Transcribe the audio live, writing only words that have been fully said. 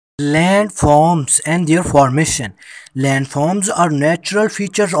Landforms and their formation. Landforms are natural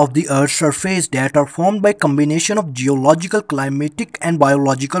features of the Earth's surface that are formed by combination of geological, climatic, and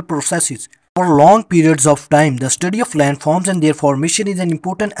biological processes. For long periods of time, the study of landforms and their formation is an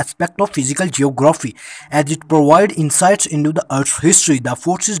important aspect of physical geography, as it provides insights into the Earth's history, the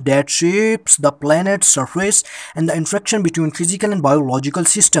forces that shapes the planet's surface, and the interaction between physical and biological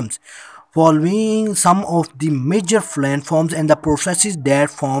systems. Following some of the major landforms and the processes that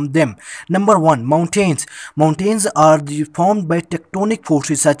form them. Number 1. Mountains. Mountains are formed by tectonic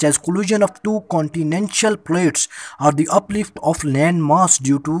forces such as collision of two continental plates or the uplift of land mass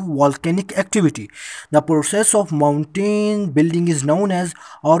due to volcanic activity. The process of mountain building is known as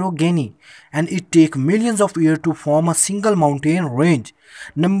orogeny, and it takes millions of years to form a single mountain range.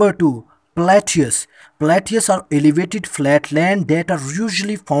 Number 2. Plateaus. Plateaus are elevated flatland that are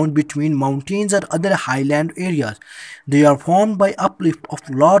usually found between mountains or other highland areas. They are formed by uplift of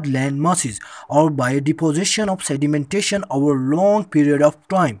large land masses or by deposition of sedimentation over a long period of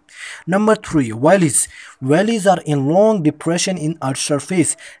time. Number 3. Valleys. Valleys are in long depression in Earth's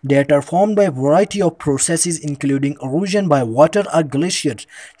surface that are formed by a variety of processes including erosion by water or glaciers,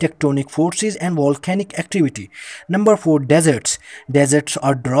 tectonic forces, and volcanic activity. Number 4. Deserts. Deserts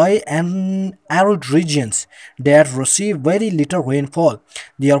are dry and arid regions that receive very little rainfall.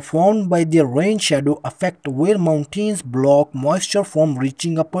 They are formed by their rain shadow effect where mountains block moisture from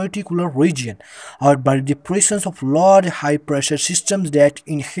reaching a particular region, or by the presence of large high pressure systems that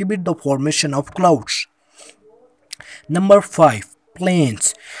inhibit the formation of clouds. Number 5.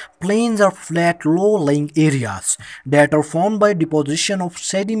 Plains. Plains are flat, low-lying areas that are formed by deposition of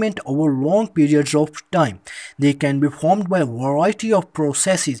sediment over long periods of time. They can be formed by a variety of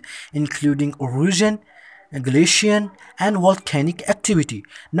processes including erosion, glaciation, and volcanic activity.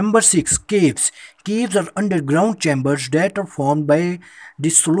 Number 6. Caves. Caves are underground chambers that are formed by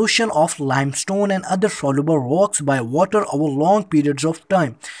dissolution of limestone and other soluble rocks by water over long periods of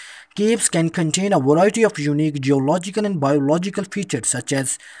time. Caves can contain a variety of unique geological and biological features such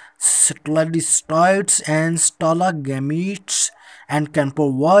as stalactites and stalagmites, and can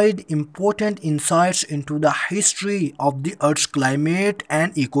provide important insights into the history of the Earth's climate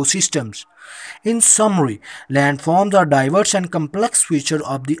and ecosystems. In summary, landforms are diverse and complex features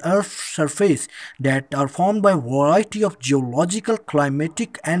of the Earth's surface that are formed by a variety of geological,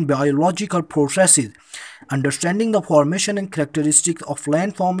 climatic, and biological processes. Understanding the formation and characteristics of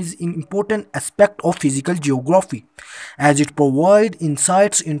landform is an important aspect of physical geography, as it provides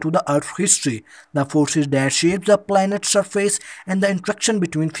insights into the Earth's history, the forces that shape the planet's surface, and the interaction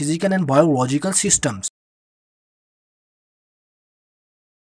between physical and biological systems.